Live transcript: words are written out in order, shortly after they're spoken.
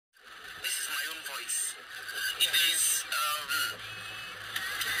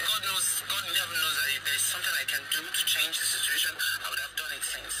something I can do to change the situation, I would have done it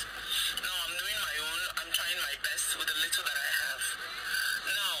since. Now I'm doing my own. I'm trying my best with the little that I have.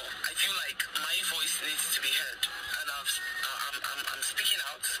 Now I feel like my voice needs to be heard, and I'm speaking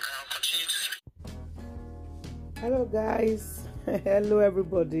out, and I'll continue to speak. Hello guys. Hello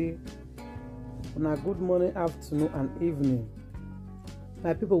everybody. On a good morning, afternoon and evening.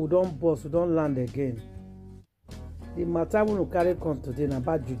 My people, we don't boss, we don't land again. The matter we will carry on today is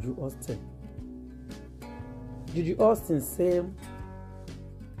about Judy Austin. Judy Austin say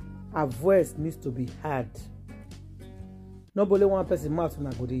her voice needs to be heard. Nobody one person mouth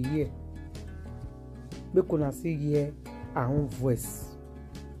una go dey hear. Make una see hear her own voice.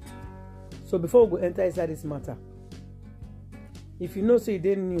 So before we go enter inside this matter, if you know say you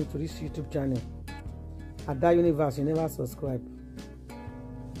dey new to this YouTube channel, at that universe you never subscribe,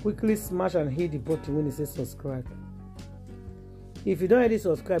 quickly smash and hit the button when it says subscribe. If you don't already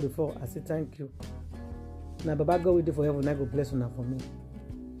subscribe before, I say thank you. Now Baba God will do for heaven, I go bless you for me.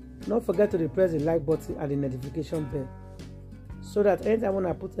 Don't forget to press the like button and the notification bell, so that anytime when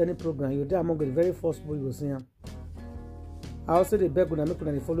I put any program, you're there among the very first boy you will see them. I also the beg when I make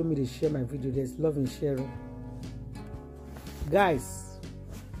when they follow me, they share my video. There's love in sharing. Guys,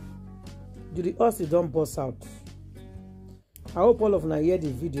 Judy Austin don't bust out. I hope all of you hear the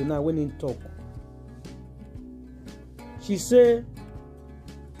video now when in talk. She say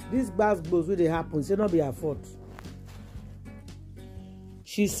this bad blows will they happen, say not be her fault.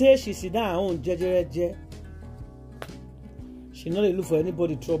 She say she sit down her own jejereje. She not look for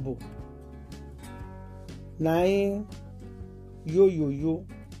anybody trouble. Nine yo,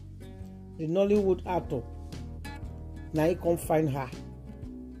 the Nollywood actor. Now he come find her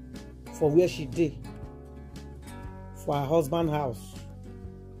for where she did, for her husband's house.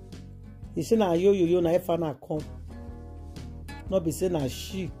 He say na yo na if na come. Not be saying na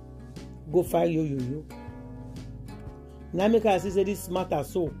she go find yo. Now make her say this matter,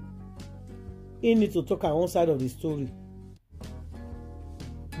 so he need to talk her own side of the story,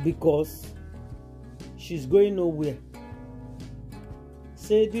 because she's going nowhere.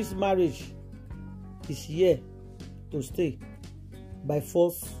 Say this marriage is here to stay, by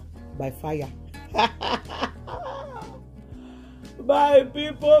force, by fire. My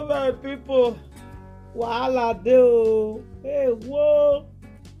people, wahala dey o. Hey, whoa.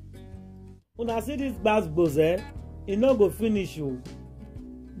 When I see this basketballs, it not go finish you.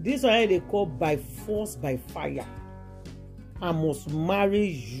 This one they call by force, by fire. I must marry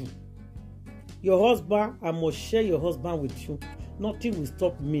you. Your husband, I must share your husband with you. Nothing will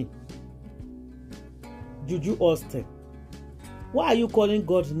stop me. Judy Austin, why are you calling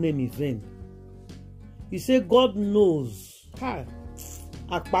God's name in vain? You say God knows.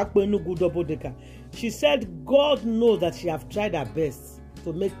 She said God knows that she have tried her best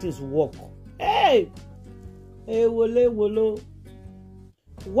to make things work. Hey, wolo.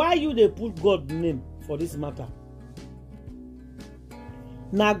 Why you they put God's name for this matter?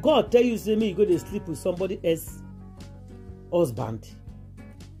 Now God tell you say me you go to sleep with somebody else husband.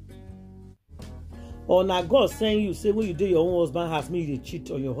 Or now God saying you say when you do your own husband house, me you cheat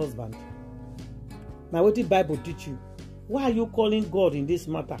on your husband. Now what did Bible teach you? Why are you calling God in this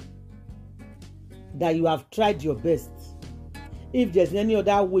matter? That you have tried your best. If there's any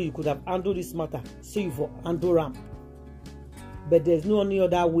other way you could have handled this matter, say you for handle ram. But there's no any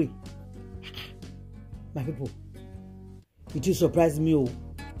other way. My people, it will surprise me. Oh.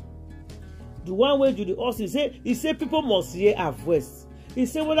 The one way Judy Austin say, he say people must hear her voice. He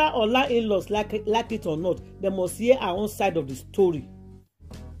say whether Allah in-laws like it or not, they must hear our own side of the story.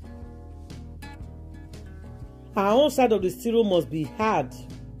 Our own side of the story must be heard.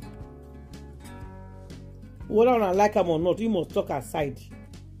 Whether I like him or not, you must talk her side.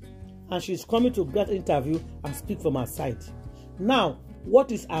 And she's coming to get interview and speak from her side. Now, what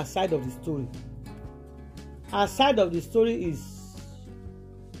is her side of the story? Her side of the story is,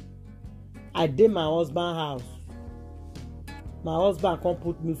 I did my husband's house. My husband can't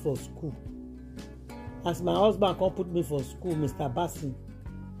put me for school. As my husband can't put me for school, Mr. Bassin,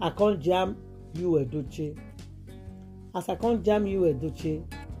 I can't jam Yul Edochie. As I can't jam Yul Edochie,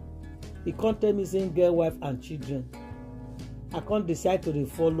 he can't tell me saying girl, wife and children. I can't decide to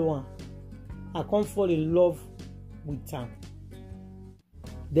follow her. I can't fall in love with her.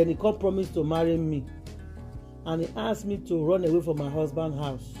 Then he can't promise to marry me. And he asked me to run away from my husband's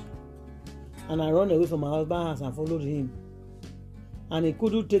house. And I ran away from my husband's house and followed him. And he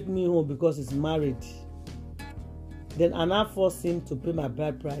couldn't take me home because he's married. Then I now forced him to pay my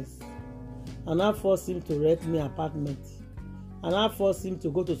bride price. And I forced him to rent me an apartment. And I forced him to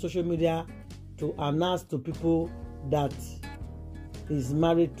go to social media to announce to people that he's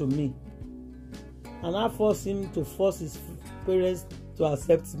married to me. and I force him to force his parents to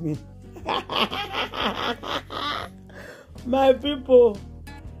accept me. My people,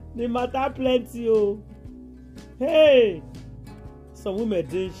 the matter plenty. Oh, hey, some women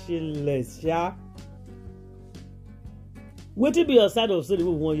doing shameless, yeah. What will be your side of story?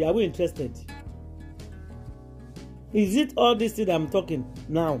 Are we interested? Is it all this thing I'm talking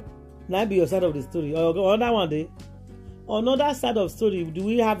now? Now be your side of the story. Or another one day, another side of story. Do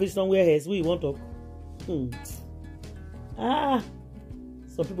we have it somewhere else? We want to talk.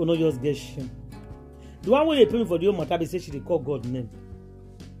 Some people not just get shame. The one when they pay me for the whole matter, they say she dey call God name.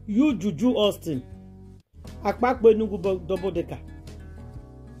 You Juju Austin, Akpakpo Enugu double decker.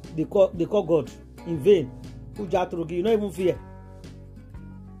 They call God in vain. You not even fear.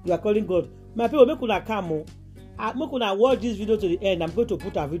 You are calling God. My people, make una come. Make una watch this video to the end. I'm going to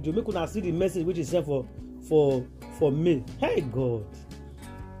put a video. Make una see the message which is sent for me. Hey God.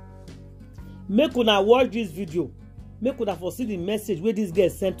 Make una watch this video. Make una see the message where this girl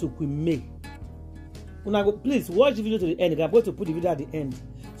sent to Queen May. Una go please watch the video to the end. I'm going to put the video at the end.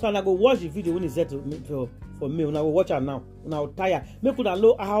 So I go watch the video when it's sent to me for me. Una go watch her now. Una tire. Make una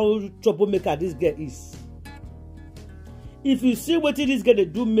know how troublemaker this girl is. If you see what this girl they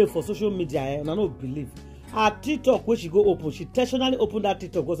do make for social media, and I don't believe. Her TikTok where she go open, she intentionally opened that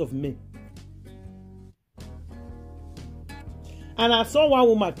TikTok because of me. And I saw one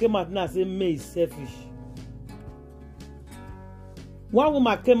woman came out now and say May is selfish. One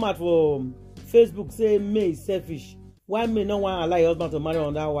woman came out from Facebook say May is selfish. Why May no want allow her husband to marry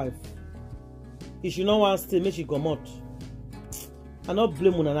another wife? If she no want stay, make she come out. I not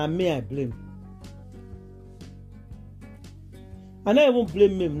blame una, na May I blame. I not even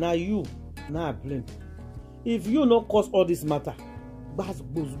blame him. Now you, now I blame. If you not cause all this matter, buzz,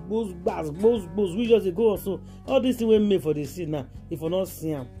 we just go also. All this thing we made for the scene now. If you not see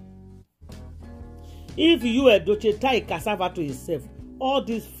him, if Yul Edochie tie cassava to himself, all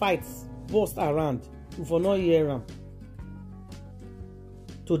these fights burst around. If you not hear him,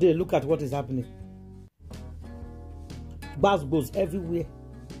 today look at what is happening. Buzz everywhere.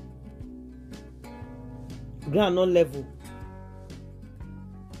 Ground not level.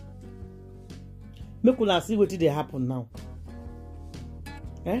 Make una see what did happen now.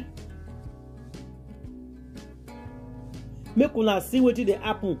 Make una see what did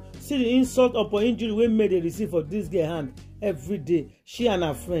happen. See the insult upon injury we made they receive for this girl hand every day. She and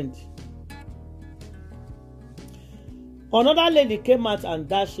her friend. Another lady came out and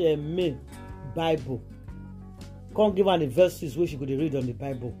dash me Bible. Can't give her the verses where she could read on the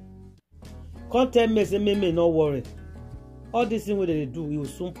Bible. Can't tell me say me no worry. All this thing what they do, it will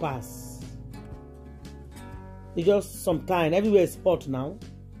soon pass. It's just some time. Everywhere is hot now.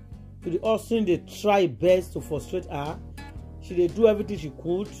 To the Austin, they try best to frustrate her. She they do everything she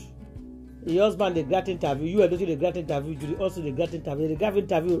could. The husband they got interview. Yul Edochie they got interview. To the Austin they got interview. They got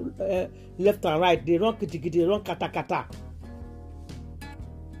interview left and right. They run kitty, they run kata.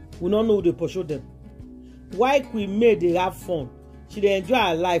 We don't know who they pursue them. Why Queen May they have fun? She they enjoy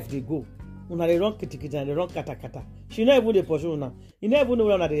her life. They go. Una they run kitty and they run kata. She not even they pursue now. You never even know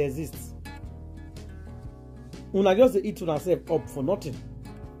whether they exist. Una just eat to herself up for nothing.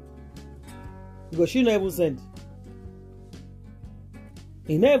 Because she not even send.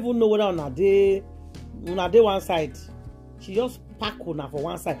 You never even know whether una dey one side. She just pack una for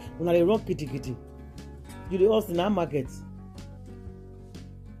one side. Una dey run kitty. You dey also in her market.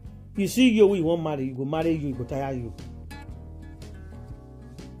 You see you we won't marry, you go marry you go tire you.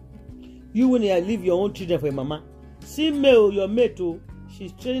 You when you leave your own children for your mama. See May, your mate too,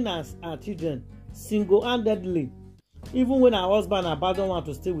 she's training her children single-handedly. Even when her husband and don't want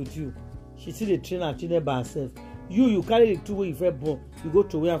to stay with you, she still dey train her children by herself. You carry the two way you first born, you go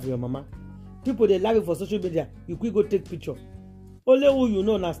to where for your mama. People they live it for social media, you quick go take picture. Only who you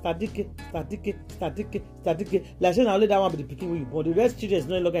know na statike. Like saying only that one be the pikin wey you born. The rest children is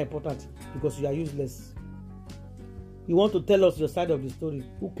no longer important because you are useless. You want to tell us your side of the story?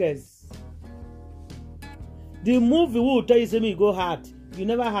 Who cares? The movie will tell you say me go hard. You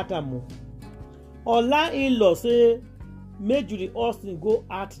never hurt am more. Ola in-law say make Judy Austin go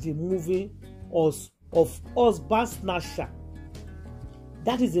at the movie of Husband Snatcher.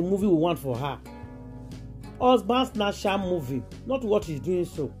 That is the movie we want for her. Husband Snatcher movie, not what she's doing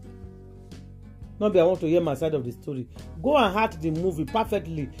so. Not be I want to hear my side of the story. Go and act the movie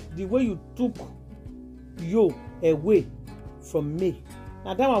perfectly the way you took you away from me.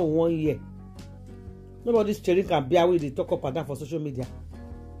 Now that one we want hear. Nobody's sharing can bear with the talk up and down for social media.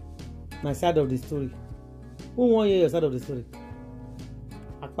 My side of the story. Who want to hear your side of the story?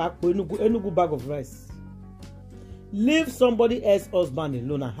 Enugu bag of rice. Leave somebody else's husband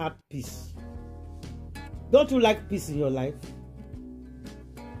alone and have peace. Don't you like peace in your life?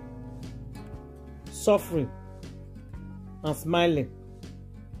 Suffering and smiling.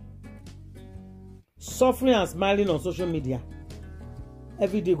 Suffering and smiling on social media.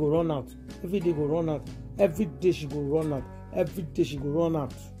 Every day go run out. Every day go run out. Every day she go run out. Every day she go run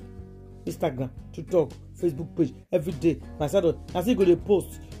out. Instagram, TikTok, Facebook page. Every day. My son, I see go dey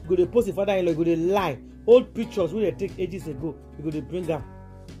post. Go dey post the father-in-law. Go dey lie. Old pictures wey they take ages ago. You go dey bring am.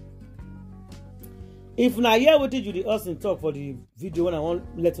 If una hear wetin Judy Esin talk for the video when I want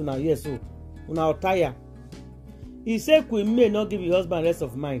let una hear so, una tire. He say Queen May not give your husband rest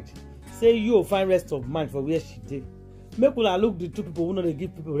of mind. Say you will find rest of mind for where she did. Make una look the two people who know they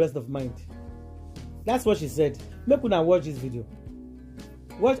give people rest of mind. That's what she said. Make una watch this video.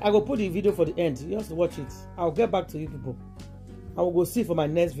 Watch. I will put the video for the end. You have to watch it. I'll get back to you people. I will go see for my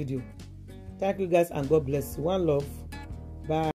next video. Thank you guys and God bless you. One love. Bye.